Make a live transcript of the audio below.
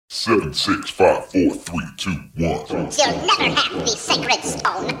7, 6, 5, 4, 3, 2, 1. You'll never have the sacred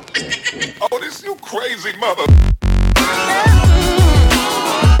stone. Oh, this you crazy mother.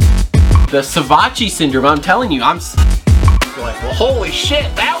 The Savachi syndrome, I'm telling you, I'm like, well, holy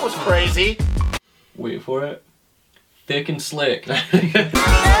shit, that was crazy. Wait for it. Thick and slick.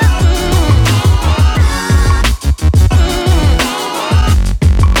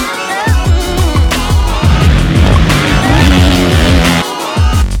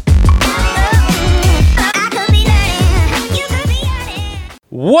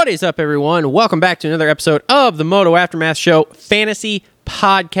 What is up, everyone? Welcome back to another episode of the Moto Aftermath Show Fantasy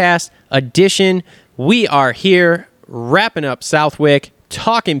Podcast Edition. We are here wrapping up Southwick,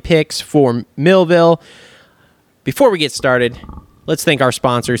 talking picks for Millville. Before we get started, let's thank our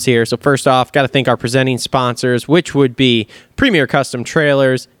sponsors here. So first off, got to thank our presenting sponsors, which would be Premier Custom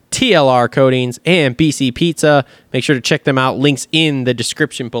Trailers, TLR Coatings, and BC Pizza. Make sure to check them out. Links in the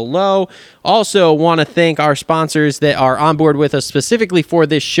description below. Also want to thank our sponsors that are on board with us specifically for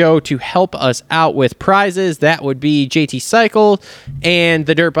this show to help us out with prizes. That would be JT Cycle and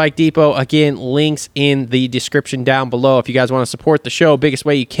the Dirt Bike Depot. Again, links in the description down below. If you guys want to support the show, biggest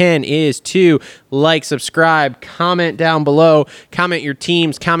way you can is to like, subscribe, comment down below, comment your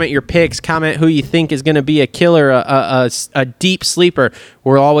teams, comment your picks, comment who you think is going to be a killer, a deep sleeper.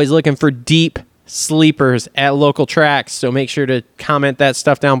 We're always looking for deep sleepers at local tracks, so make sure to comment that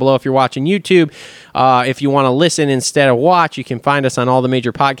stuff down below if you're watching YouTube. If you want to listen instead of watch, you can find us on all the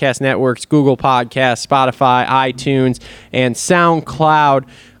major podcast networks: Google Podcasts, Spotify, iTunes, and SoundCloud.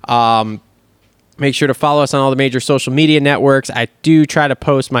 Make sure to follow us on all the major social media networks. I do try to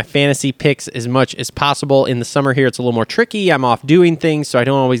post my fantasy picks as much as possible. In the summer here, it's a little more tricky. I'm off doing things, so I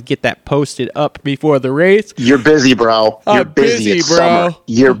don't always get that posted up before the race. You're busy, bro. You're busy, bro. Summer.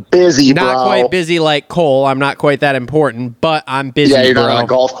 You're busy, bro. Not quite busy like Cole. I'm not quite that important, but I'm busy, Yeah, you're bro. not on a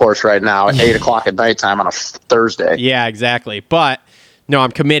golf course right now at 8 o'clock at nighttime on a Thursday. Yeah, exactly. But, no,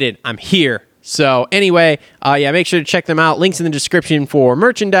 I'm committed. I'm here. So anyway, make sure to check them out. Links in the description for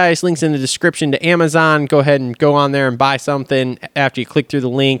merchandise, links in the description to Amazon. Go ahead and go on there and buy something after you click through the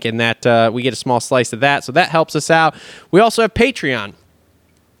link, and that we get a small slice of that. So that helps us out. We also have Patreon,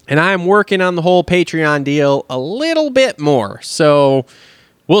 and I am working on the whole Patreon deal a little bit more. So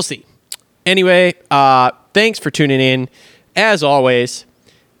we'll see. Anyway, thanks for tuning in. As always,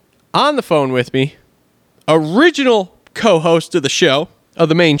 on the phone with me, original co-host of the show, of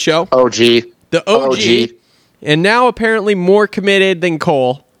the main show. OG. The OG. And now apparently more committed than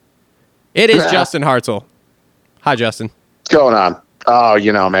Cole. It is Justin Hartzell. Hi, Justin. What's going on? Oh,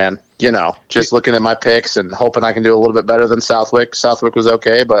 man. Just looking at my picks and hoping I can do a little bit better than Southwick. Southwick was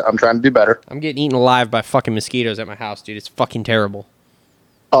okay, but I'm trying to do better. I'm getting eaten alive by fucking mosquitoes at my house, dude. It's fucking terrible.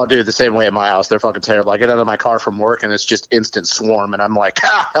 Oh, dude, the same way at my house. They're fucking terrible. I get out of my car from work, and it's just instant swarm, and I'm like,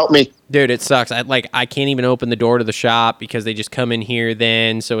 help me. Dude, it sucks. I can't even open the door to the shop because they just come in here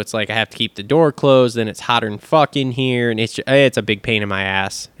then, so it's like I have to keep the door closed, then it's hotter than fuck in here, and it's a big pain in my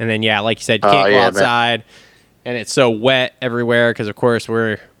ass. And then, yeah, like you said, you can't go outside, and it's so wet everywhere because, of course,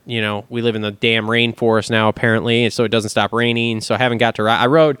 we live in the damn rainforest now, apparently, and so it doesn't stop raining, so I haven't got to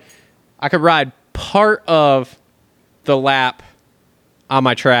ride. I could ride part of the lap on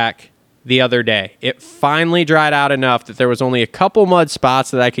my track the other day. It finally dried out enough that there was only a couple mud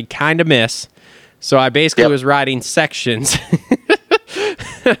spots that I could kind of miss. So I basically was riding sections.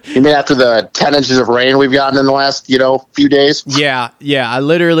 You mean after the 10 inches of rain we've gotten in the last, few days? Yeah.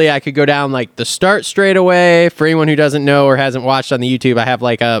 I could go down like the start straightaway. For anyone who doesn't know or hasn't watched on the YouTube, I have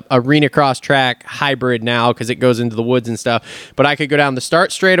like a arena cross track hybrid now because it goes into the woods and stuff. But I could go down the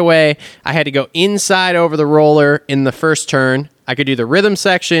start straightaway. I had to go inside over the roller in the first turn. I could do the rhythm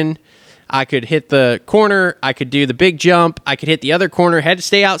section. I could hit the corner. I could do the big jump. I could hit the other corner. Had to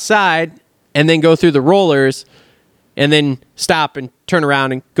stay outside and then go through the rollers and then stop and turn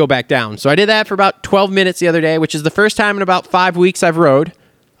around and go back down. So I did that for about 12 minutes the other day, which is the first time in about 5 weeks I've rode.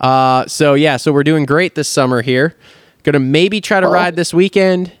 So we're doing great this summer here. Going to maybe try to ride this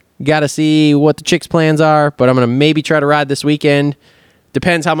weekend. Got to see what the chicks' plans are, but I'm going to maybe try to ride this weekend.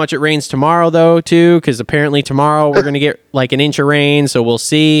 Depends how much it rains tomorrow, though, too, because apparently tomorrow we're going to get like an inch of rain, so we'll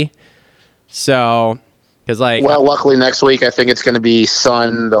see. So, because luckily next week I think it's going to be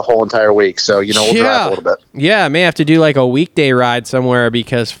sun the whole entire week, so we'll drive a little bit. Yeah, I may have to do like a weekday ride somewhere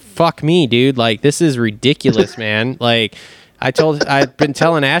because fuck me, dude. Like this is ridiculous, man. Like I've been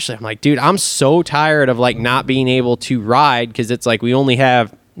telling Ashley, I'm like, dude, I'm so tired of like not being able to ride because it's like we only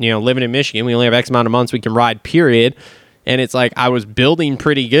have living in Michigan, we only have X amount of months we can ride. Period. And it's like I was building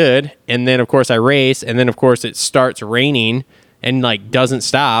pretty good, and then of course I race, and then of course it starts raining and like doesn't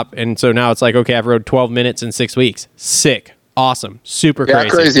stop, and so now it's like, okay, I've rode 12 minutes in 6 weeks. Sick. Awesome. Super Yeah, crazy.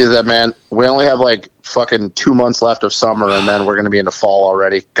 how crazy is that, man? We only have like fucking 2 months left of summer, and then we're going to be into fall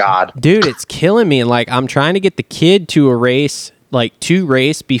already. God. Dude, it's killing me. And like, I'm trying to get the kid to a race, like to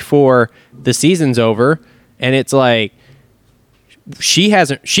race before the season's over. And it's like, she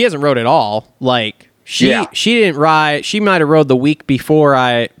hasn't rode at all. Like, she didn't ride. She might have rode the week before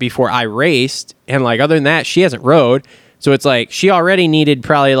I raced. And like, other than that, she hasn't rode. So it's like, she already needed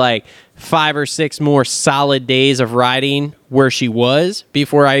probably like 5 or 6 more solid days of riding where she was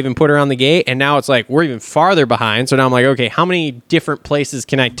before I even put her on the gate. And now it's like, we're even farther behind. So now I'm like, okay, how many different places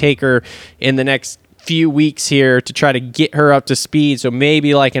can I take her in the next few weeks here to try to get her up to speed? So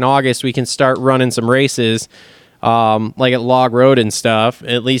maybe like in August, we can start running some races, like at Log Road and stuff,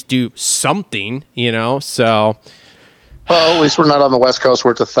 at least do something, you know? So, well, at least we're not on the West Coast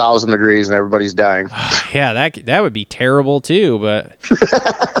where it's 1,000 degrees and everybody's dying. yeah, that would be terrible too, but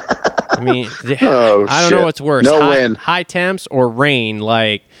I mean, I don't know what's worse. No wind. High temps or rain,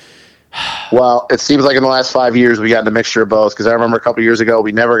 like. Well, it seems like in the last 5 years we got a mixture of both, because I remember a couple years ago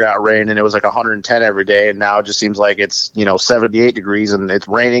we never got rain and it was like 110 every day, and now it just seems like it's 78 degrees and it's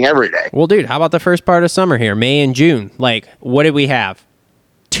raining every day. Well, dude, how about the first part of summer here, May and June? Like, what did we have?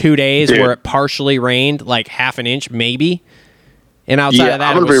 2 days where it partially rained, like half an inch maybe, and outside of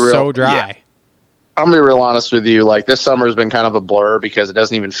that it was so dry. Yeah. I'm gonna be real honest with you. Like, this summer has been kind of a blur because it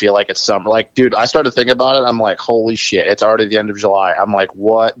doesn't even feel like it's summer. Like, dude, I started thinking about it. I'm like, holy shit, it's already the end of July. I'm like,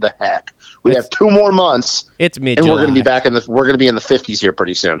 what the heck? We have 2 more months. It's mid-July, and we're gonna be back we're gonna be in the 50s here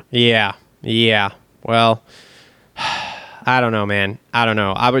pretty soon. Yeah. Well, I don't know, man. I don't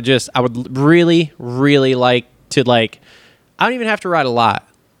know. I would really, really like to, like, I don't even have to ride a lot.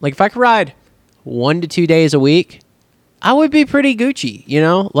 Like, if I could ride 1 to 2 days a week, I would be pretty Gucci, you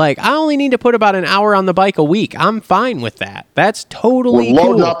know? Like, I only need to put about an hour on the bike a week. I'm fine with that. That's totally We're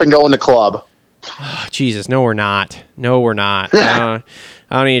loading up and going to club. Oh, Jesus, no, we're not. I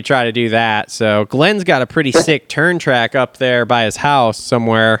don't need to try to do that. So Glenn's got a pretty sick turn track up there by his house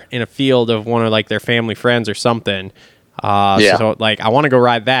somewhere in a field of one of like their family friends or something. So like, I want to go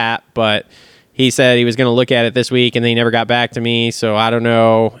ride that, but he said he was going to look at it this week and then he never got back to me. So I don't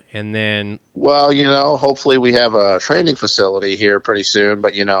know. And then, well, hopefully we have a training facility here pretty soon,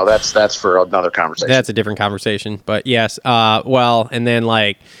 but that's for another conversation. That's a different conversation, but yes. Well, and then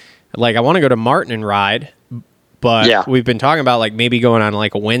like I want to go to Martin and ride, but we've been talking about like maybe going on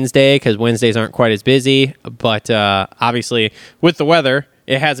like a Wednesday, because Wednesdays aren't quite as busy, but obviously with the weather,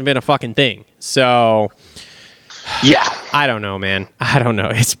 it hasn't been a fucking thing. So yeah, I don't know, man. I don't know.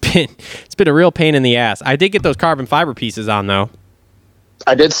 It's been a real pain in the ass. I did get those carbon fiber pieces on though.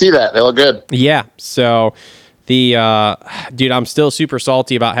 I did see that. They look good. Yeah. So the dude, I'm still super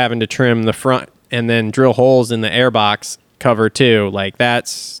salty about having to trim the front and then drill holes in the airbox cover too. Like,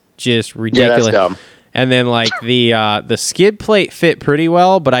 that's just ridiculous. Yeah, that's dumb. And then like the skid plate fit pretty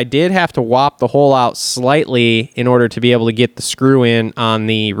well, but I did have to whop the hole out slightly in order to be able to get the screw in on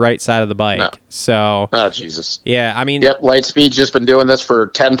the right side of the bike. No. So, oh Jesus, yeah, I mean, yep, Lightspeed's just been doing this for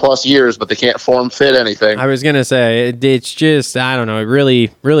 10 plus years, but they can't form fit anything. I was gonna say it's just, I don't know, it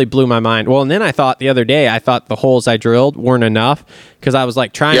really blew my mind. Well, and then I thought the other day, I thought the holes I drilled weren't enough, because I was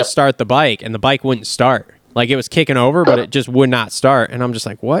like trying to start the bike and the bike wouldn't start. Like, it was kicking over, but it just would not start. And I'm just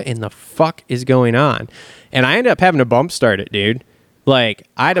like, what in the fuck is going on? And I ended up having to bump start it, dude. Like,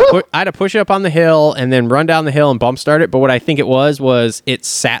 I had to push it up on the hill and then run down the hill and bump start it. But what I think it was it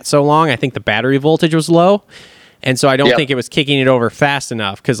sat so long, I think the battery voltage was low. And so I don't think it was kicking it over fast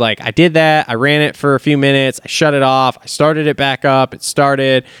enough, because like I did that, I ran it for a few minutes, I shut it off, I started it back up, it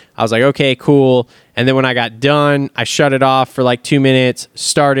started, I was like, okay, cool. And then when I got done, I shut it off for like 2 minutes,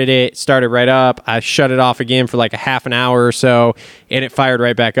 started right up, I shut it off again for like a half an hour or so, and it fired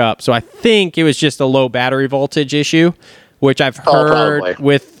right back up. So I think it was just a low battery voltage issue, which I've heard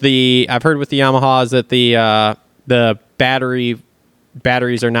with the Yamahas that the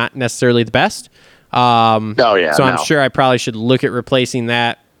batteries are not necessarily the best. So I'm sure I probably should look at replacing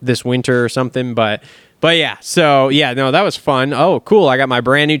that this winter or something, but yeah, so yeah, no, that was fun. Oh, cool. I got my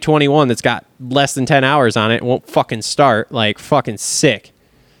brand new 21 that's got less than 10 hours on it. It won't fucking start. Like, fucking sick.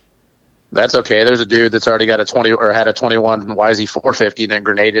 That's okay. There's a dude that's already got a 20 or had a 21 YZ450 and then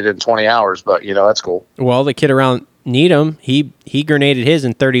grenaded in 20 hours, but that's cool. Well, the kid around Needham, he grenaded his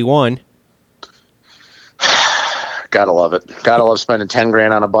in 31. Gotta love it. Gotta love spending 10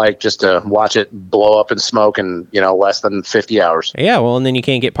 grand on a bike just to watch it blow up in smoke in, less than 50 hours. Yeah, well, and then you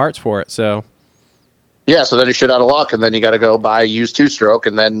can't get parts for it, so. Yeah, so then you're shit out of luck, and then you got to go buy a used two-stroke,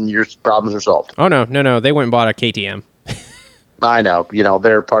 and then your problems are solved. Oh, no. They went and bought a KTM. I know. You know,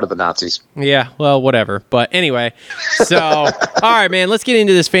 they're part of the Nazis. Yeah, well, whatever. But anyway, so, all right, man, let's get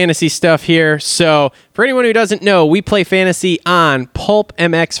into this fantasy stuff here. So, for anyone who doesn't know, we play fantasy on Pulp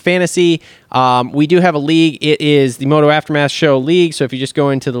MX Fantasy. We do have a league. It is the Moto Aftermath Show League. So, if you just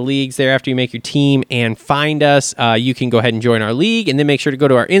go into the leagues there after you make your team and find us, you can go ahead and join our league. And then make sure to go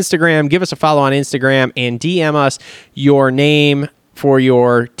to our Instagram, give us a follow on Instagram, and DM us your name for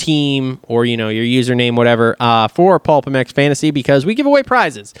your team or, you know, your username, whatever, for Pulp MX Fantasy, because we give away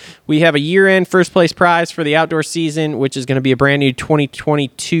prizes. We have a year-end first place prize for the outdoor season, which is going to be a brand new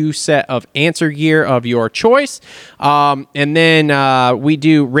 2022 set of answer gear of your choice. And then we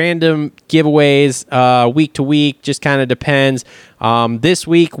do random giveaways week to week, just kind of depends. This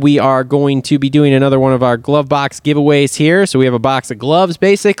week, we are going to be doing another one of our glove box giveaways here. So we have a box of gloves,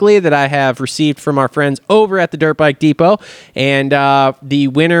 basically, that I have received from our friends over at the Dirt Bike Depot. And the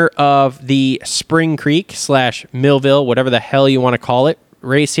winner of the Spring Creek / Millville, whatever the hell you want to call it,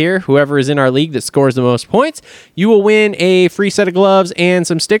 race here, whoever is in our league that scores the most points, you will win a free set of gloves and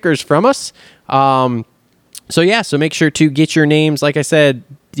some stickers from us. So make sure to get your names, like I said,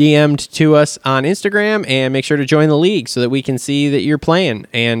 DM'd to us on Instagram, and make sure to join the league so that we can see that you're playing.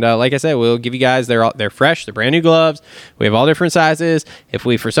 And like I said, we'll give you guys, they're fresh, they're brand new gloves. We have all different sizes. If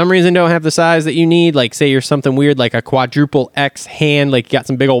we, for some reason, don't have the size that you need, like say you're something weird, like a quadruple X hand, like you got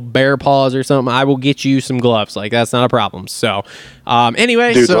some big old bear paws or something, I will get you some gloves. Like, that's not a problem. So,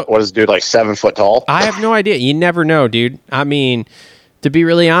 anyway. Dude, what is dude, like 7 foot tall? I have no idea. You never know, dude. I mean, to be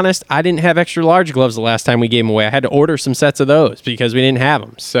really honest, I didn't have extra large gloves the last time we gave them away. I had to order some sets of those because we didn't have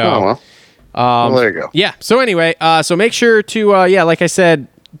them. So, well, there you go. Yeah. So anyway, so make sure to, like I said,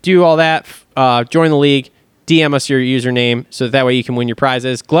 do all that. Join the league. DM us your username so that way you can win your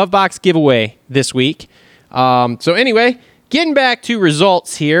prizes. Glove box giveaway this week. So anyway, getting back to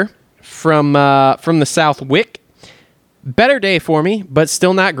results here from the South Wick. Better day for me, but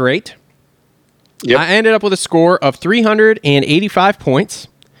still not great. Yep. I ended up with a score of 385 points.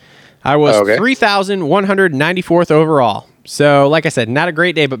 I was 3,194th overall. So, like I said, not a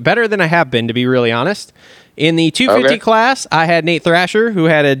great day, but better than I have been, to be really honest. In the 250 class, I had Nate Thrasher, who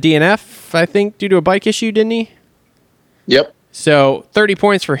had a DNF, I think, due to a bike issue, didn't he? Yep. So, 30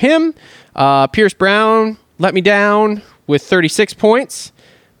 points for him. Pierce Brown let me down with 36 points.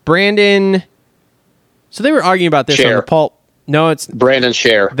 Brandon... So, they were arguing about this on the Pulp. No, it's... Brandon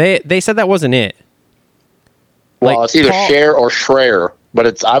Scher. They said that wasn't it. Well, it's either Scher or Schreier,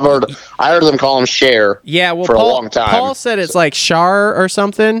 but I heard them call him Scher. Yeah, well, for a long time. Paul said it's like Shar or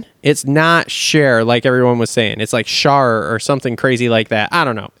something. It's not Scher, like everyone was saying. It's like Shar or something crazy like that. I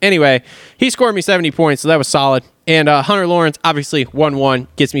don't know. Anyway, he scored me 70 points, so that was solid. And Hunter Lawrence, obviously, 1-1,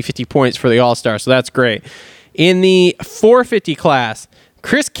 gets me 50 points for the All-Star, so that's great. In the 450 class,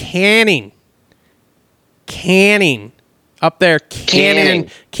 Chris Canning, up there, canning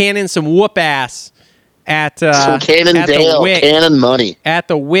some whoop ass at some Cannondale, cannon money at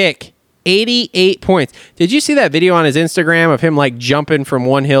the Wick. 88 points. Did you see that video on his Instagram of him like jumping from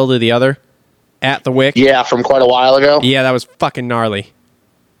one hill to the other at the Wick? Yeah, from quite a while ago. Yeah, that was fucking gnarly.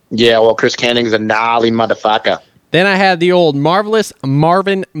 Yeah, well, Chris Canning's a gnarly motherfucker. Then I had the old marvelous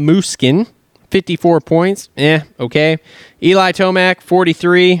Marvin Muskin, 54 points. Okay. Eli Tomac,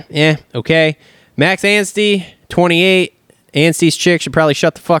 43. Okay. Max Anstey, 28. Anstey's chick should probably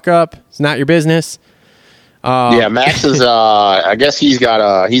shut the fuck up. It's not your business. Yeah, Max is. I guess he's got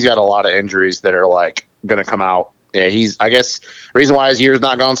a lot of injuries that are like going to come out. Yeah, I guess the reason why his year's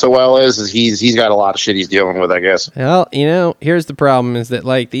not gone so well is he's got a lot of shit he's dealing with, I guess. Well, here's the problem: is that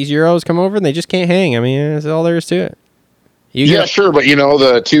like these Euros come over and they just can't hang. I mean, that's all there is to it. Sure, but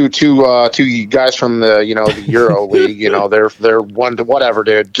the two guys from the the Euro League, they're one to whatever,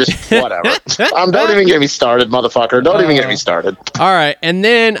 dude. Just whatever. Don't even get me started, motherfucker. Don't even get me started. All right, and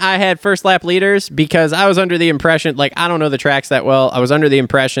then I had first lap leaders because I was under the impression, like I don't know the tracks that well. I was under the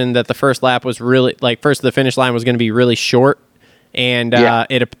impression that the first lap was really first to the finish line was going to be really short, and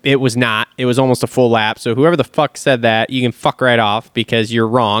it was not. It was almost a full lap. So whoever the fuck said that, you can fuck right off because you're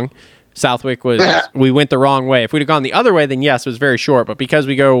wrong. Southwick we went the wrong way. If we'd have gone the other way, then yes, it was very short. But because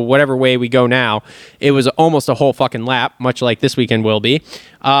we go whatever way we go now, it was almost a whole fucking lap, much like this weekend will be.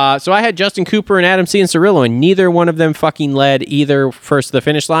 So I had Justin Cooper and Adam C. and Cirillo, and neither one of them fucking led either first to the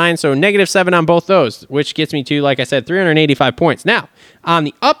finish line. So -7 on both those, which gets me to, like I said, 385 points. Now, on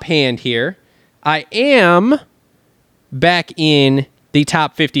the uphand here, I am back in the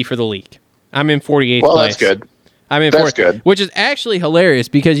top 50 for the league. I'm in 48th place. Well, that's good. I'm in 4th, good. Which is actually hilarious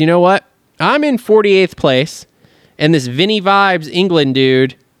because you know what? I'm in 48th place, and this Vinny Vibes England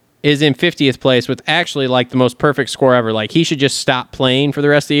dude is in 50th place with actually like the most perfect score ever. Like he should just stop playing for the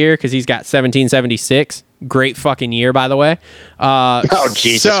rest of the year because he's got 1776 Great fucking year, by the way. Oh,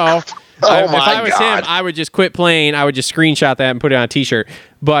 Jesus. So, Oh, if I was God. him, I would just quit playing. I would just screenshot that and put it on a T-shirt.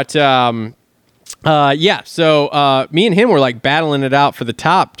 But, yeah, so me and him were like battling it out for the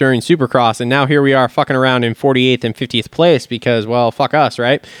top during Supercross, and now here we are fucking around in 48th and 50th place because, well, fuck us,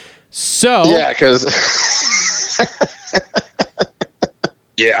 right? So... Yeah, because...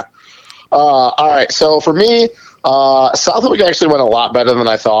 yeah. All right, so for me... Southwick actually went a lot better than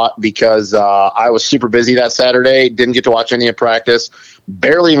I thought because I was super busy that Saturday. Didn't get to watch any of practice.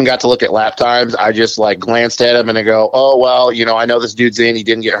 Barely even got to look at lap times. I just like glanced at him and I go, oh, well, you know, I know this dude's in. He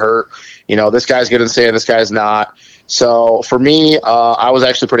didn't get hurt. You know, this guy's going to say this guy's not. So for me, I was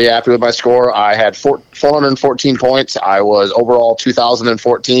actually pretty happy with my score. I had 414 points. I was overall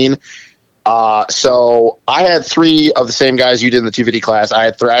 2014. So I had 3 of the same guys you did in the 250 class. I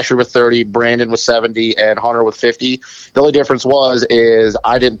had Thrasher with 30, Brandon with 70, and Hunter with 50. The only difference is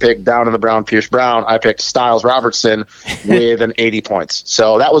I didn't pick Down in the Brown Pierce Brown. I picked Styles Robertson with an 80 points.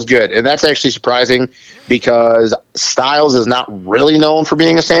 So that was good. And that's actually surprising because Styles is not really known for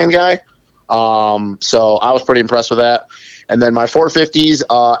being a sand guy. So I was pretty impressed with that. And then my 450s,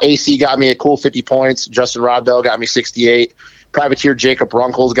 AC got me a cool 50 points. Justin Rodbell got me 68. Privateer Jacob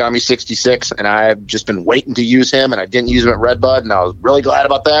Runkles got me 66, and I've just been waiting to use him, and I didn't use him at Redbud, and I was really glad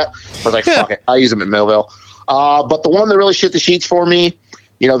about that. I was like, fuck it, I'll use him at Millville. But the one that really shit the sheets for me,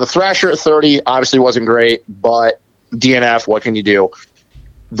 you know, the Thrasher at 30 obviously wasn't great, but DNF, what can you do?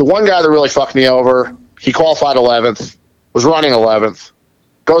 The one guy that really fucked me over, he qualified 11th, was running 11th,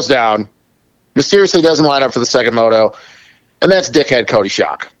 goes down, mysteriously doesn't line up for the second moto, and that's dickhead Cody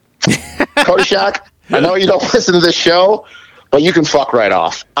Shock. Cody Shock, I know you don't listen to this show, but you can fuck right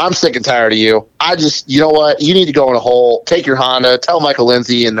off. I'm sick and tired of you. You know what? You need to go in a hole, take your Honda, tell Michael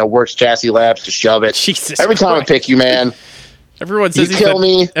Lindsay in the Works Chassis Labs to shove it. Jesus Every time Christ. I pick you, man, Everyone says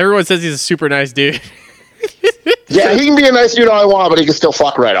Everyone says he's a super nice dude. Yeah, he can be a nice dude all I want, but he can still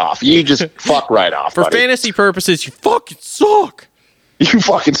fuck right off. You just fuck right off, For buddy. fantasy purposes, you fucking suck. You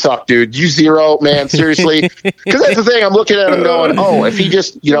fucking suck, dude. You zero, man. Seriously. Because that's the thing. I'm looking at him going, oh, if he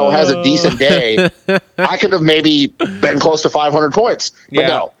just, you know, has a decent day, I could have maybe been close to 500 points. But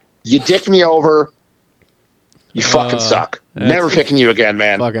no, you dicked me over. You fucking suck. Never picking you again,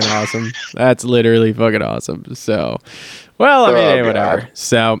 man. Fucking awesome. That's literally fucking awesome. So, well, I mean, hey, whatever.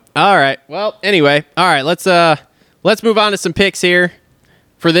 So, all right. Well, anyway, all right. Let's move on to some picks here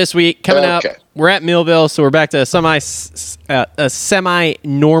for this week. Coming up, we're at Millville, so we're back to a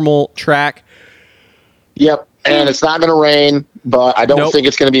semi-normal track. Yep, and it's not going to rain, but I don't think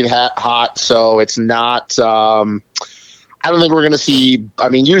it's going to be hot, so it's not. I don't think we're going to see. I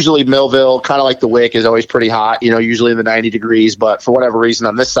mean, usually Millville, kind of like the Wick, is always pretty hot. You know, usually in the 90 degrees. But for whatever reason,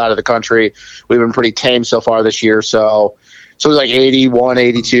 on this side of the country, we've been pretty tame so far this year. So it's like 81,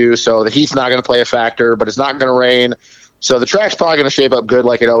 82. So the heat's not going to play a factor, but it's not going to rain. So the track's probably going to shape up good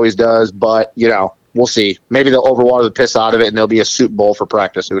like it always does, but, you know, we'll see. Maybe they'll overwater the piss out of it, and there'll be a Soup Bowl for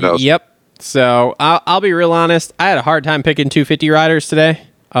practice. Who knows? Yep. So I'll be real honest. I had a hard time picking 250 riders today.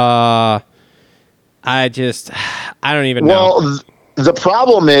 I don't even know. Well, the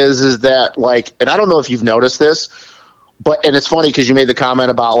problem is that, like, and I don't know if you've noticed this, and it's funny because you made the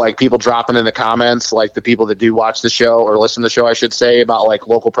comment about, like, people dropping in the comments, like the people that do watch the show or listen to the show, I should say, about, like,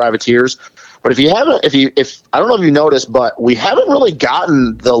 local privateers. But if I don't know if you noticed, but we haven't really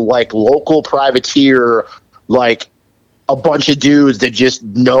gotten the, like, local privateer, like, a bunch of dudes that just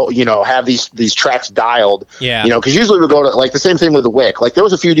know, you know, have these tracks dialed. Yeah. You know, because usually we go to, like, the same thing with the Wick. Like, there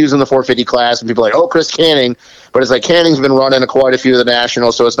was a few dudes in the 450 class, and people are like, oh, Chris Canning. But it's like Canning's been running quite a few of the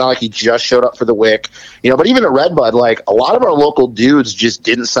nationals, so it's not like he just showed up for the Wick. You know, but even at Redbud, like, a lot of our local dudes just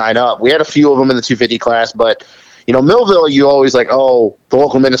didn't sign up. We had a few of them in the 250 class, but, you know, Millville, you always like, oh, the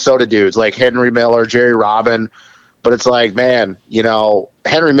local Minnesota dudes, like Henry Miller, Jerry Robin. But it's like, man, you know,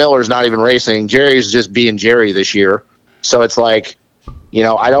 Henry Miller's not even racing. Jerry's just being Jerry this year. So it's like, you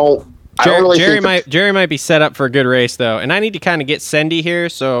know, I don't really think Jerry might be set up for a good race, though. And I need to kind of get Sendy here.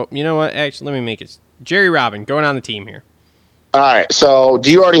 So, you know what? Actually, let me make it. Jerry Robin going on the team here. All right. So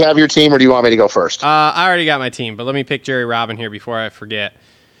do you already have your team, or do you want me to go first? I already got my team, but let me pick Jerry Robin here before I forget.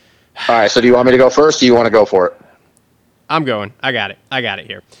 All right. So do you want me to go first, or do you want to go for it? I'm going. I got it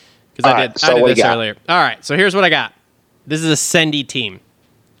here. Because I did this earlier. All right. So here's what I got. This is a Sendy team.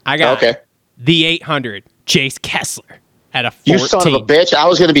 I got the 800, Chase Kessler. At a 14. You son of a bitch. I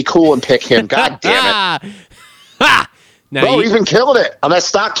was going to be cool and pick him. God damn it. Now bro, he's been killing it on that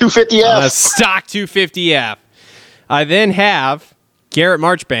stock 250F. Stock 250F. I then have Garrett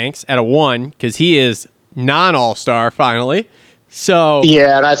Marchbanks at a 1 because he is non-all-star finally. So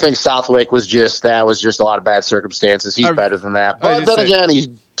yeah, and I think Southwick was just a lot of bad circumstances. He's better than that. But then again, he's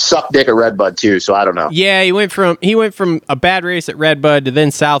sucked dick at Redbud too, so I don't know. Yeah, he went from a bad race at Redbud to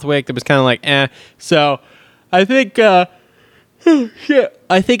then Southwick that was kind of like So I think I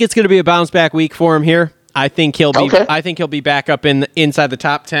think it's going to be a bounce back week for him here. I think he'll be back up inside the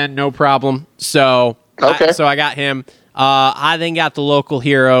top 10, no problem. So I got him. I then got the local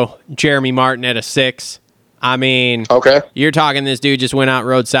hero Jeremy Martin at a 6. I mean, you're talking this dude just went out,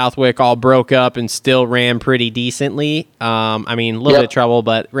 rode Southwick, all broke up, and still ran pretty decently. I mean, a little bit of trouble,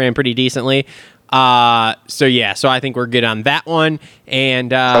 but ran pretty decently. So I think we're good on that one.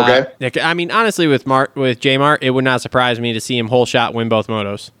 And I mean, honestly, with J Mart, it would not surprise me to see him whole shot win both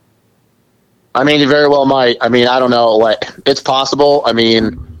motos. I mean, he very well might. I mean, I don't know. Like, it's possible. I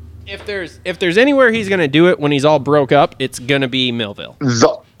mean, if there's anywhere he's gonna do it when he's all broke up, it's gonna be Millville.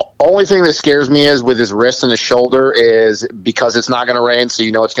 The only thing that scares me is with his wrist and his shoulder is because it's not going to rain, so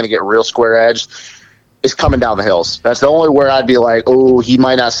it's going to get real square edged. Is coming down the hills. That's the only where I'd be like, oh, he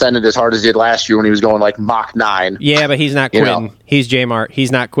might not send it as hard as he did last year when he was going like Mach 9. Yeah, but he's not quitting. He's J Mart.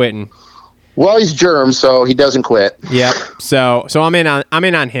 He's not quitting. Well, he's germ, so he doesn't quit. Yep. So I'm in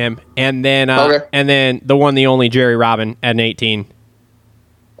on him, and then the one, the only Jerry Robin at an 18.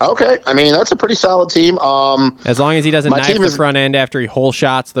 Okay, I mean that's a pretty solid team. As long as he doesn't knife the front end after he whole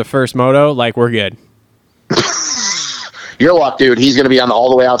shots the first moto, like we're good. Your luck, dude. He's going to be on all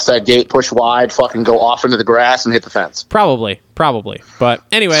the way outside gate, push wide, fucking go off into the grass and hit the fence. Probably. But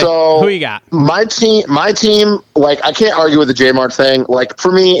anyway, who you got? My team. Like I can't argue with the J Mart thing. Like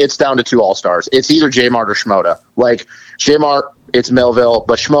for me, it's down to 2 all-stars. It's either J Mart or Shimoda. Like J Mart, it's Millville,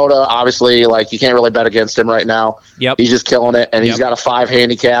 but Shimoda, obviously, like you can't really bet against him right now. Yep. He's just killing it, and he's got a 5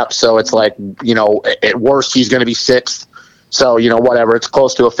 handicap, so it's like at worst he's going to be 6th. So whatever, it's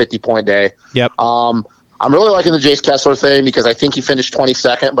close to a 50-point day. Yep. I'm really liking the Jace Kessler thing because I think he finished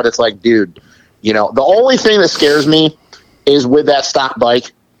 22nd, but it's like, dude, the only thing that scares me is with that stock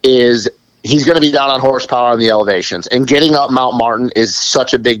bike is he's going to be down on horsepower on the elevations, and getting up Mount Martin is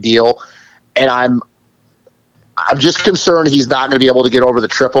such a big deal, and I'm just concerned he's not going to be able to get over the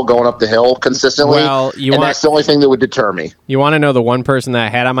triple going up the hill consistently. Well, that's the only thing that would deter me. You want to know the one person that I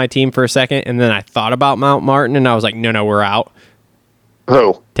had on my team for a second, and then I thought about Mount Martin, and I was like, no, we're out.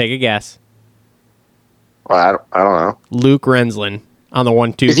 Who? Take a guess. Well, I don't know. Luke Renslin on the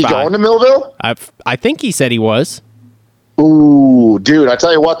 125. Is he going to Millville? I think he said he was. Ooh, dude, I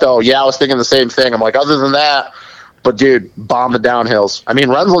tell you what, though. Yeah, I was thinking the same thing. I'm like, other than that, but, dude, bomb the downhills. I mean,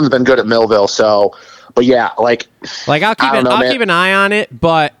 Renslin's been good at Millville, so... But yeah, I'll keep an eye on it,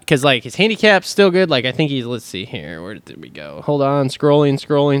 but because his handicap's still good. Like I think let's see here, where did we go? Hold on, scrolling.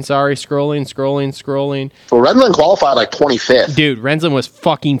 Sorry, scrolling. Well, Renslin qualified like 25th. Dude, Renslin was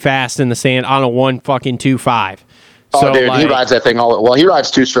fucking fast in the sand on a 1.25. Oh, dude, he rides that thing he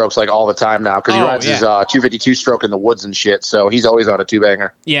rides 2-strokes like all the time now because he rides his 252 stroke in the woods and shit. So he's always on a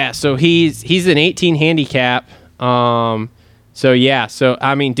 2-banger. Yeah, so he's an 18 handicap. So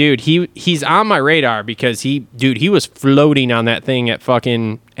I mean, dude, he's on my radar because he was floating on that thing at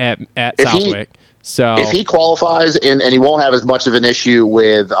fucking at Southwick. So if he qualifies and he won't have as much of an issue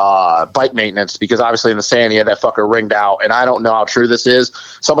with bike maintenance because obviously in the sand he had that fucker ringed out, and I don't know how true this is.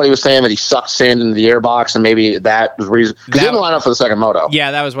 Somebody was saying that he sucked sand into the airbox, and maybe that was the reason because he didn't line up for the second moto. Yeah,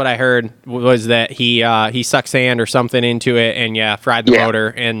 that was what I heard was that he sucked sand or something into it and fried the motor,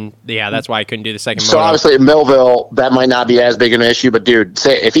 and that's why I couldn't do the second moto. So obviously at Millville that might not be as big an issue, but dude,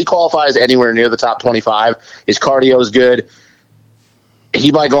 say if he qualifies anywhere near the top 25, his cardio is good. He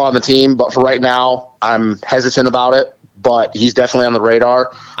might go on the team, but for right now, I'm hesitant about it. But he's definitely on the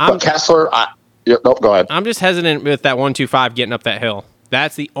radar. But Kessler, go ahead. I'm just hesitant with that 125 getting up that hill.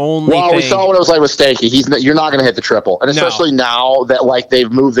 That's the only thing. Well, we saw what it was like with Stanky. You're not going to hit the triple. And especially now that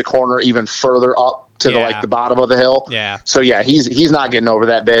they've moved the corner even further up to the bottom of the hill. Yeah. So, he's not getting over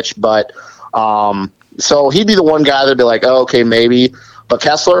that bitch. But so he'd be the one guy that'd be like, oh, okay, maybe. But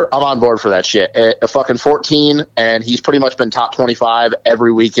Kessler, I'm on board for that shit. A fucking 14, and he's pretty much been top 25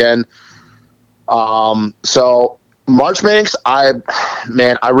 every weekend. So Marchbanks, I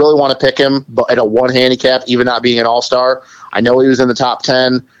really want to pick him, but at a 1 handicap, even not being an all-star. I know he was in the top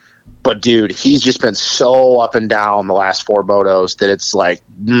 10, but dude, he's just been so up and down the last 4 motos that it's like,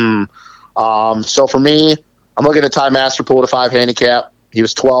 So for me, I'm looking at Ty Masterpool at a 5 handicap. He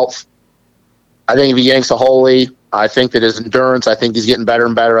was 12th. I think if he yanks a holy, I think that his endurance, I think he's getting better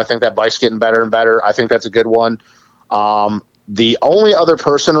and better. I think that bike's getting better and better. I think that's a good one. The only other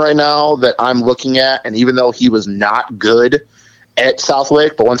person right now that I'm looking at, and even though he was not good at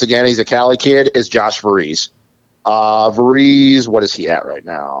Southwick, but once again, he's a Cali kid, is Josh Varese. Varese, what is he at right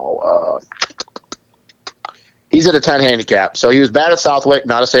now? He's at a 10 handicap. So he was bad at Southwick,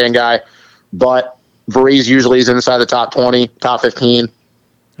 not a sand guy, but Varese usually is inside the top 20, top 15.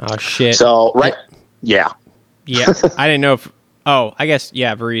 Oh shit. So yeah. Yeah, I didn't know if. Oh, I guess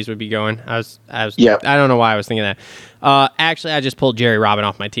Varese would be going. I was. Yeah. I don't know why I was thinking that. Actually, I just pulled Jerry Robin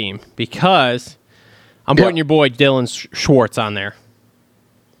off my team because I'm putting your boy Dylan Schwartz on there.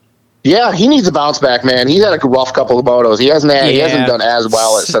 Yeah, he needs a bounce back, man. He's had a rough couple of motos. He hasn't done as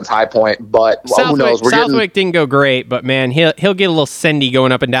well since High Point, but who knows? Southwick didn't go great, but man, he'll get a little sendy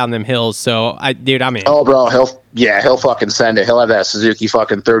going up and down them hills. So I'm in. Oh, bro, he'll fucking send it. He'll have that Suzuki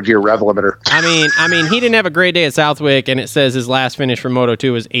fucking third gear rev limiter. I mean, he didn't have a great day at Southwick, and it says his last finish for Moto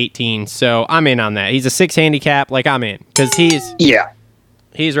 2 was 18. So I'm in on that. He's a 6 handicap. Like I'm in because he's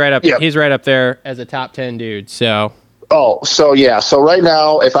right up. Yep. He's right up there as a top 10 dude. So. Oh, so yeah. So right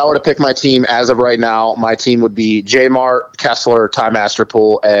now, if I were to pick my team as of right now, my team would be J Mart, Kessler, Ty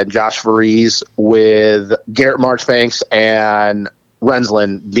Masterpool, and Josh Varese, with Garrett Marchbanks and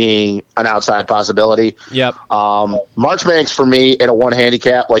Rensland being an outside possibility. Yep. Marchbanks for me in a 1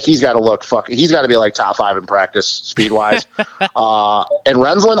 handicap, like he's got to be like top 5 in practice speed wise. And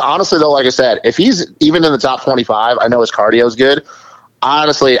Rensland, honestly though, like I said, if he's even in the top 25, I know his cardio is good.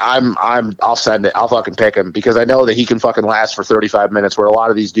 Honestly, I'll send it. I'll fucking pick him because I know that he can fucking last for 35 minutes where a lot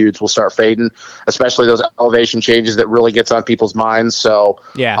of these dudes will start fading, especially those elevation changes that really gets on people's minds. So,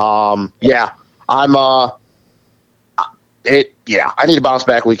 I need a bounce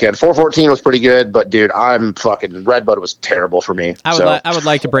back weekend. 414 was pretty good, but dude, Redbud was terrible for me. I would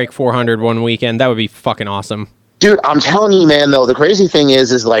like to break 400 one weekend. That would be fucking awesome. Dude, I'm telling you, man, though, the crazy thing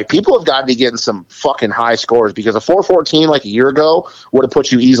is like people have got to be getting some fucking high scores because a 414 like a year ago would have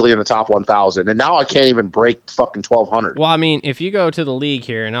put you easily in the top 1,000. And now I can't even break fucking 1,200. Well, I mean, if you go to the league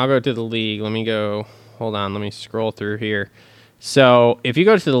here, and I'll go to the league, let me scroll through here. So if you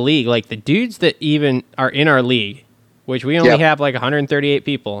go to the league, like the dudes that even are in our league, which we only have like 138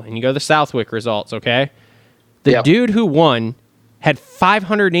 people, and you go to the Southwick results, okay? The dude who won had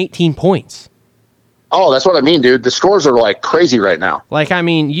 518 points. Oh, that's what I mean, dude. The scores are like crazy right now. Like, I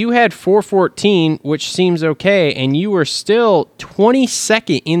mean, you had 414, which seems okay, and you were still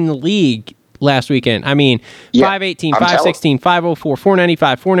 22nd in the league last weekend. I mean, 518, 516, 504,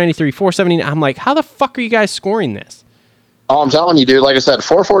 495, 493, 470. I'm like, how the fuck are you guys scoring this? Oh, I'm telling you, dude. Like I said,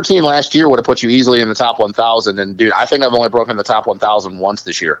 414 last year would have put you easily in the top 1,000. And, dude, I think I've only broken the top 1,000 once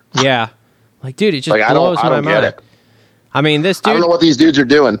this year. Yeah. Like, dude, it just blows my mind. Get it. I mean, this dude... I don't know what these dudes are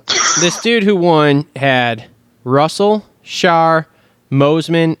doing. This dude who won had Russell, Shar,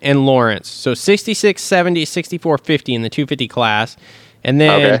 Mosman, and Lawrence. So 66, 70, 64, 50 in the 250 class. And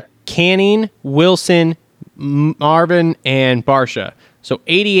then Canning, Wilson, Marvin, and Barsha. So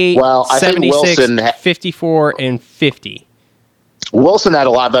 88, 76, 54, and 50. Wilson had a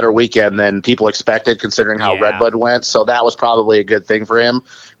lot better weekend than people expected considering how Redbud went. So that was probably a good thing for him.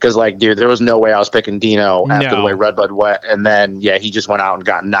 Because, like, dude, there was no way I was picking Dino after the way Redbud went. And then, he just went out and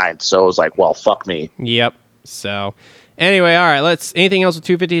got 9th. So it was like, well, fuck me. Yep. So, anyway, all right. Anything else with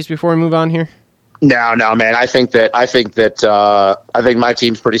 250s before we move on here? No, man. I think my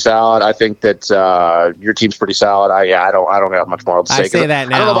team's pretty solid. I think that your team's pretty solid. I don't have much more to say. I say that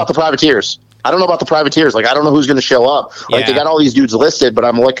now. I don't know about the privateers. Like, I don't know who's going to show up. Like, they got all these dudes listed, but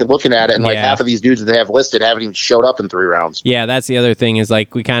I'm looking at it, and, like, half of these dudes that they have listed haven't even showed up in 3 rounds. Yeah, that's the other thing is,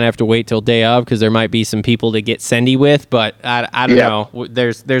 like, we kind of have to wait till day of because there might be some people to get sendy with, but I don't know.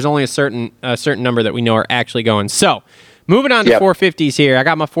 There's only a certain number that we know are actually going. So, moving on to 450s here. I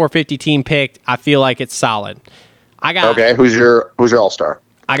got my 450 team picked. I feel like it's solid. Okay, who's your all-star?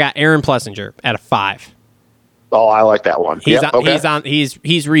 I got Aaron Plessinger at a 5. Oh, I like that one.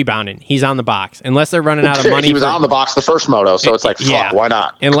 He's rebounding. He's on the box. Unless they're running out of money. He was on the box the first moto, so it's like, fuck, why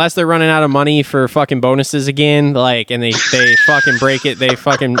not? Unless they're running out of money for fucking bonuses again, like, and they fucking break it, they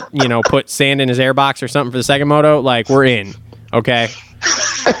fucking, put sand in his airbox or something for the second moto, like, we're in. Okay?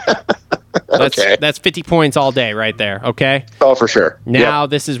 That's 50 points all day right there, okay? Oh, for sure. Now,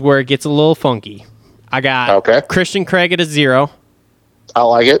 this is where it gets a little funky. I got Christian Craig at a 0. I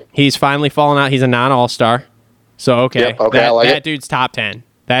like it. He's finally fallen out. He's a non-all-star. So, that dude's top 10.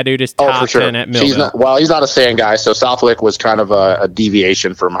 That dude is top 10 at Millville. He's not a sand guy, so Southwick was kind of a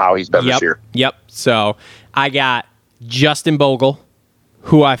deviation from how he's been this year. Yep. So, I got Justin Bogle,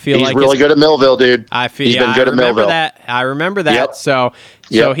 who I feel he's really good at Millville, dude. He's been good at Millville. I remember that. Yep. So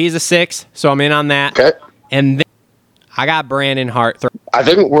he's a 6, so I'm in on that. Okay. And then I got Brandon Hart. I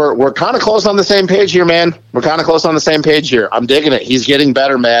think we're kind of close on the same page here, man. We're kind of close on the same page here. I'm digging it. He's getting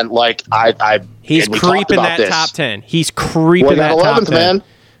better, man. Like he's creeping that top 10. He's creeping that 11th, top 10. Man.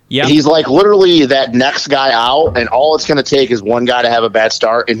 Yep. He's like literally that next guy out, and all it's going to take is one guy to have a bad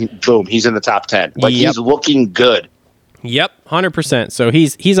start, and boom, he's in the top 10. Like he's looking good. Yep, 100%. So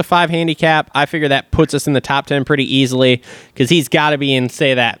he's a 5 handicap. I figure that puts us in the top 10 pretty easily because he's got to be in,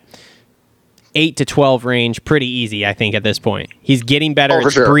 say, that 8 to 12 range pretty easy, I think, at this point. He's getting better.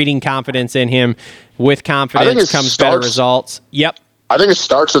 It's breeding confidence in him. With confidence comes better results. Yep. I think his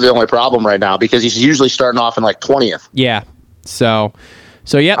starts are the only problem right now because he's usually starting off in like 20th. Yeah. So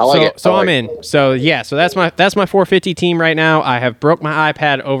yep. I'm in. So yeah. So that's my 450 team right now. I have broke my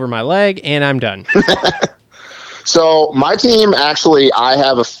iPad over my leg and I'm done. So my team actually,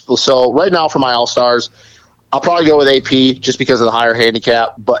 so right now for my All-Stars, I'll probably go with AP just because of the higher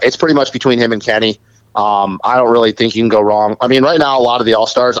handicap, but it's pretty much between him and Kenny. I don't really think you can go wrong. I mean, right now, a lot of the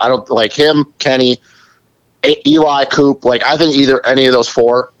All-Stars, I don't like him, Kenny, Eli, Coop. Like, I think any of those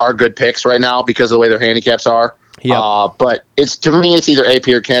four are good picks right now because of the way their handicaps are. Yeah. But to me, it's either AP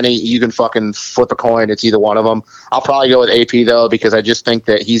or Kenny. You can fucking flip a coin. It's either one of them. I'll probably go with AP though, because I just think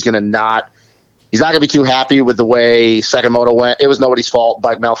that he's not going to be too happy with the way second moto went. It was nobody's fault,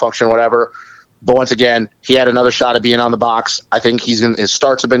 bike malfunction, whatever. But once again, he had another shot at being on the box. I think his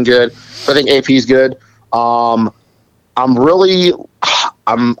starts have been good. So I think AP's good. I'm liking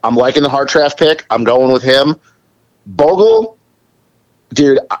the Hartranft pick. I'm going with him. Bogle,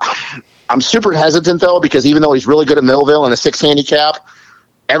 dude, I'm super hesitant though, because even though he's really good at Millville and a 6 handicap,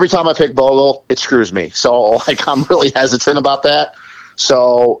 every time I pick Bogle, it screws me. So like, I'm really hesitant about that.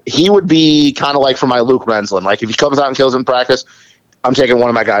 So he would be kind of like for my Luke Rensland. Like if he comes out and kills in practice, I'm taking one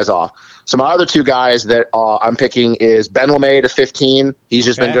of my guys off. So my other two guys that I'm picking is Ben LeMay to 15. He's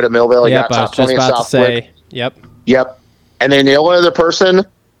just been good at Millville. He got top 20 in Southwick. Yep. And then the only other person,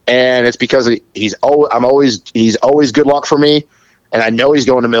 and it's because he's always good luck for me, and I know he's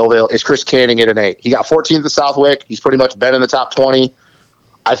going to Millville, is Chris Canning at an 8. He got 14th at Southwick. He's pretty much been in the top 20.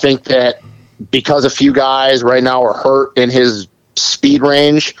 I think that because a few guys right now are hurt in his speed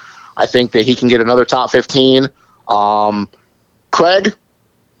range, I think that he can get another top 15. Craig,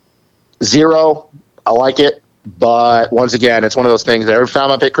 0. I like it. But once again, it's one of those things that every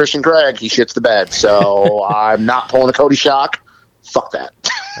time I pick Christian Craig, he shits the bed. So I'm not pulling a Cody Schock. Fuck that.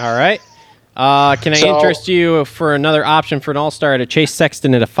 All right. Can I interest you for another option for an all-star to Chase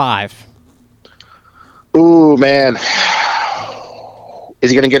Sexton at a 5? Ooh, man. Is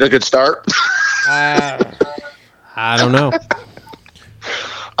he going to get a good start? I don't know.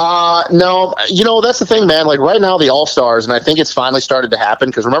 No, that's the thing, man. Like right now, the All-Stars, and I think it's finally started to happen,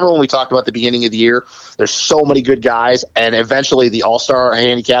 because remember when we talked about the beginning of the year, there's so many good guys, and eventually the All-Star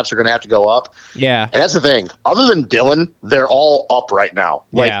handicaps are going to have to go up. Yeah. And that's the thing. Other than Dylan, they're all up right now.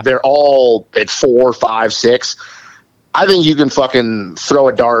 Like they're all at 4, 5, 6. I think you can fucking throw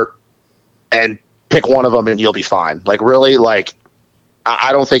a dart and pick one of them and you'll be fine. Like really, like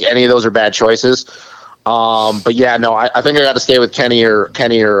I don't think any of those are bad choices. But yeah, no, I think I got to stay with Kenny or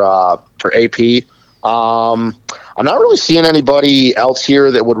AP. I'm not really seeing anybody else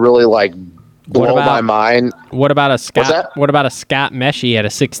here that would really like blow my mind. What about a Scott? What about a Scott Meshy at a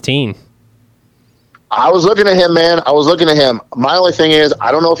 16? I was looking at him, man. My only thing is,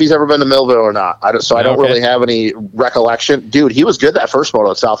 I don't know if he's ever been to Millville or not. I don't really have any recollection. Dude, he was good that first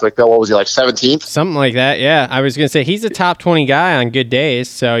moto at Southwick, though. What was he, like 17th? Something like that, yeah. I was going to say, he's a top 20 guy on good days,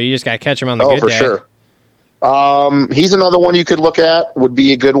 so you just got to catch him on the good day. Oh, for sure. He's another one you could look at. Would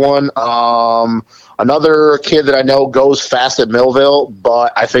be a good one. Another kid that I know goes fast at Millville,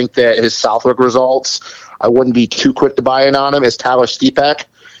 but I think that his Southwick results, I wouldn't be too quick to buy in on him, is Tyler Stepek.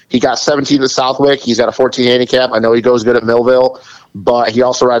 He got 17th at Southwick. He's got a 14 handicap. I know he goes good at Millville, but he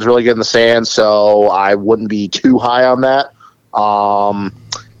also rides really good in the sand, so I wouldn't be too high on that. And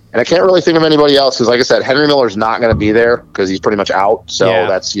I can't really think of anybody else because, like I said, Henry Miller's not going to be there because he's pretty much out. So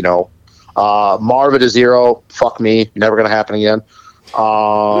that's, Marv at a 0. Fuck me. Never going to happen again.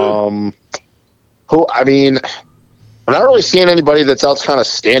 I'm not really seeing anybody that's else kind of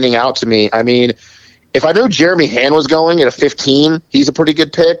standing out to me. I mean, if I knew Jeremy Han was going at a 15, he's a pretty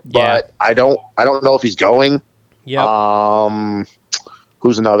good pick, but I don't know if he's going. Yeah.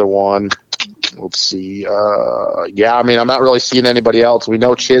 Who's another one? Let's see. I'm not really seeing anybody else. We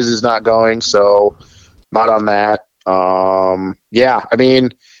know Chiz is not going, so not on that. I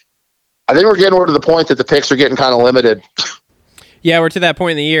think we're getting to the point that the picks are getting kind of limited. Yeah, we're to that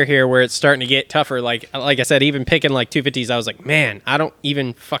point in the year here where it's starting to get tougher. Like I said, even picking like 250s, I was like, man, I don't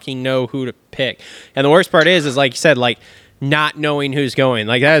even fucking know who to pick. And the worst part is like you said, like not knowing who's going.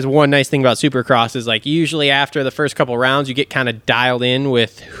 Like that is one nice thing about Supercross is like usually after the first couple rounds, you get kind of dialed in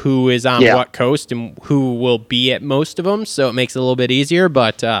with who is on what coast and who will be at most of them. So it makes it a little bit easier.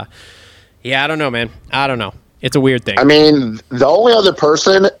 But I don't know, man. I don't know. It's a weird thing. I mean, the only other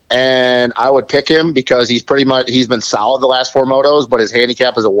person, and I would pick him because he's been solid the last 4 motos, but his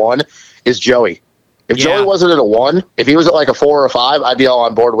handicap is a 1, is Joey. If Joey wasn't at a 1, if he was at like a 4 or a 5, I'd be all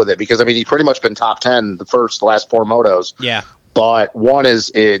on board with it because I mean he's pretty much been top 10 the last 4 motos. Yeah. But 1 is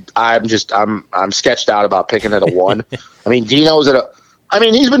it. I'm sketched out about picking at a 1. I mean Dino's at a. I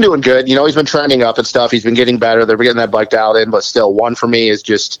mean he's been doing good. You know he's been trending up and stuff. He's been getting better. They're getting that bike dialed in, but still 1 for me is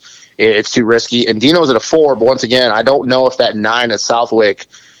just it's too risky. And Dino's at a 4, but once again I don't know if that 9 at Southwick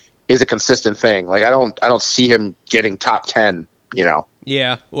is a consistent thing. Like I don't see him getting top 10. You know.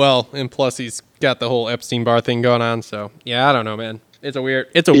 Yeah. Well, and plus he's got the whole Epstein Barr thing going on. So yeah, I don't know, man. It's a weird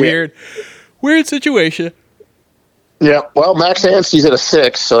situation. Yeah, well, Max Hansky's at a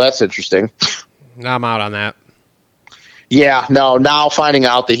 6, so that's interesting. I'm out on that. Yeah, no. Now finding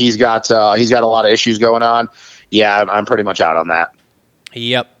out that he's got a lot of issues going on. Yeah, I'm pretty much out on that.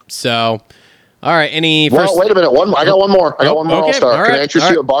 Yep. So, all right. Well, wait a minute. I got one more. Okay, All-Star. all right, Can I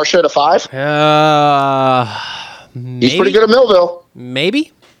interest you at Barsha at a 5? Maybe. He's pretty good at Millville.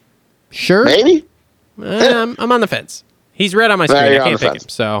 Maybe. Sure. Maybe. I'm on the fence. He's red on my screen. I can't pick him.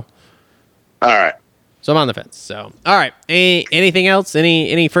 So. All right. So I'm on the fence. So, all right. Anything else?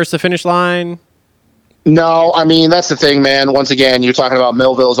 Any first to finish line? No, I mean that's the thing, man. Once again, you're talking about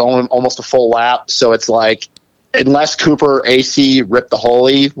Millville's almost a full lap, so it's like unless Cooper, AC, Rip the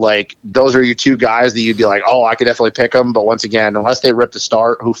Holy, like those are your 2 guys that you'd be like, oh, I could definitely pick them. But once again, unless they rip the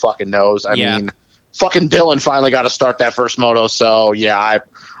start, who fucking knows? I mean, fucking Dylan finally got to start that first moto, so yeah,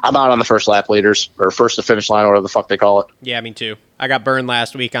 I'm out on the first lap leaders or first to finish line, or whatever the fuck they call it. Yeah, me too. I got burned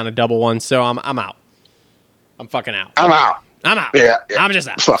last week on a double one, so I'm out. I'm fucking out. I'm out. Yeah. I'm just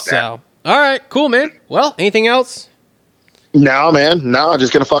out. Fuck that. So, all right, cool, man. Well, anything else? No, man. No,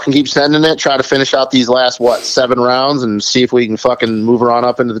 just going to fucking keep sending it, try to finish out these last, 7 rounds and see if we can fucking move her on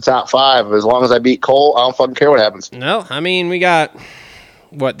up into the top 5. As long as I beat Cole, I don't fucking care what happens. No, I mean, we got,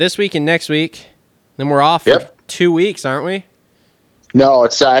 this week and next week? Then we're off for 2 weeks, aren't we? No,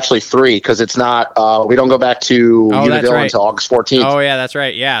 it's actually 3 because it's not, we don't go back to Univille until August 14th. Oh, yeah, that's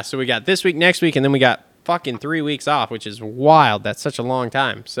right. Yeah, so we got this week, next week, and then we got fucking 3 weeks off, which is wild. That's such a long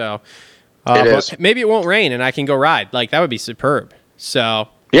time. So it is. Maybe it won't rain and I can go ride. Like that would be superb. So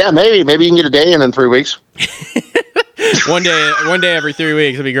yeah, maybe you can get a day in 3 weeks. one day every 3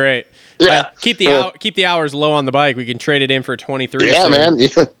 weeks would be great. Yeah, keep the hours low on the bike. We can trade it in for 23. Yeah, man.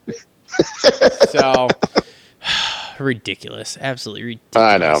 So ridiculous, absolutely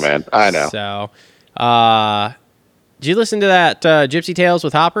ridiculous. I know, man. I know. So, did you listen to that Gypsy Tales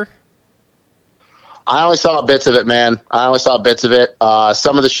with Hopper? I only saw bits of it, man. Some of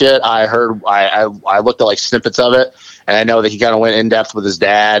the shit I heard, I looked at like snippets of it, and I know that he kind of went in depth with his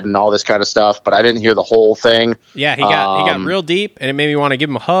dad and all this kind of stuff, but I didn't hear the whole thing. Yeah, he got real deep, and it made me want to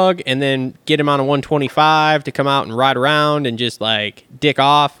give him a hug and then get him on a 125 to come out and ride around and just like dick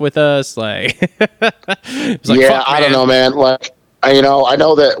off with us. Like, yeah, I don't know, man. Like, I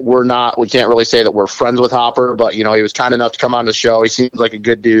know that we can't really say that we're friends with Hopper, but he was kind enough to come on the show. He seems like a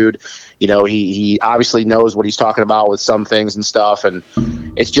good dude. He obviously knows what he's talking about with some things and stuff. And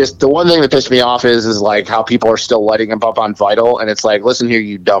it's just the one thing that pissed me off is like how people are still letting him up on Vital. And it's like, listen here,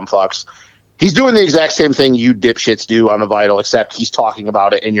 you dumb fucks. He's doing the exact same thing you dipshits do on the Vital, except he's talking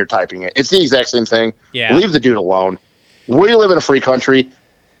about it and you're typing it. It's the exact same thing. Yeah. Leave the dude alone. We live in a free country.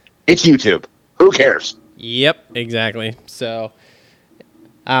 It's YouTube. Who cares? Yep, exactly. So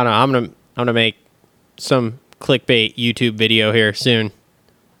I don't know. I'm gonna make some clickbait YouTube video here soon.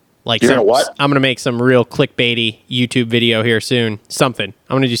 Like, what? I'm gonna make some real clickbaity YouTube video here soon. Something.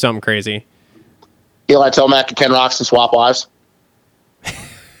 I'm gonna do something crazy. Eli Tomac and Ken Roxon swap wives.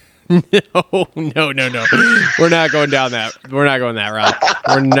 No. We're not going down that. We're not going that route.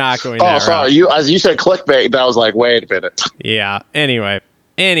 We're not going that route. Oh, sorry. You said clickbait, but I was like, wait a minute. Yeah. Anyway.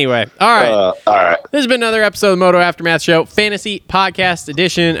 All right. All right. This has been another episode of the Moto Aftermath Show, Fantasy Podcast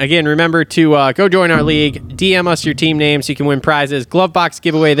Edition. Again, remember to go join our league. DM us your team names so you can win prizes. Glove box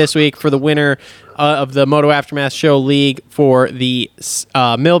giveaway this week for the winner of the Moto Aftermath Show League for the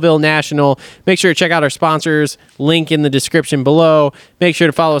Millville National. Make sure to check out our sponsors. Link in the description below. Make sure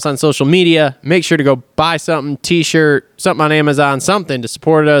to follow us on social media. Make sure to go buy something, t-shirt, something on Amazon, something to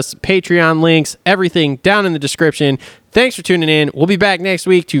support us. Patreon links, everything down in the description. Thanks for tuning in. We'll be back next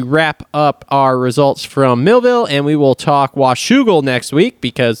week to wrap up our results from Millville, and we will talk Washougal next week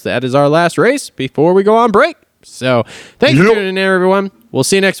because that is our last race before we go on break. So thanks for tuning in, everyone. We'll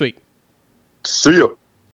see you next week. See you.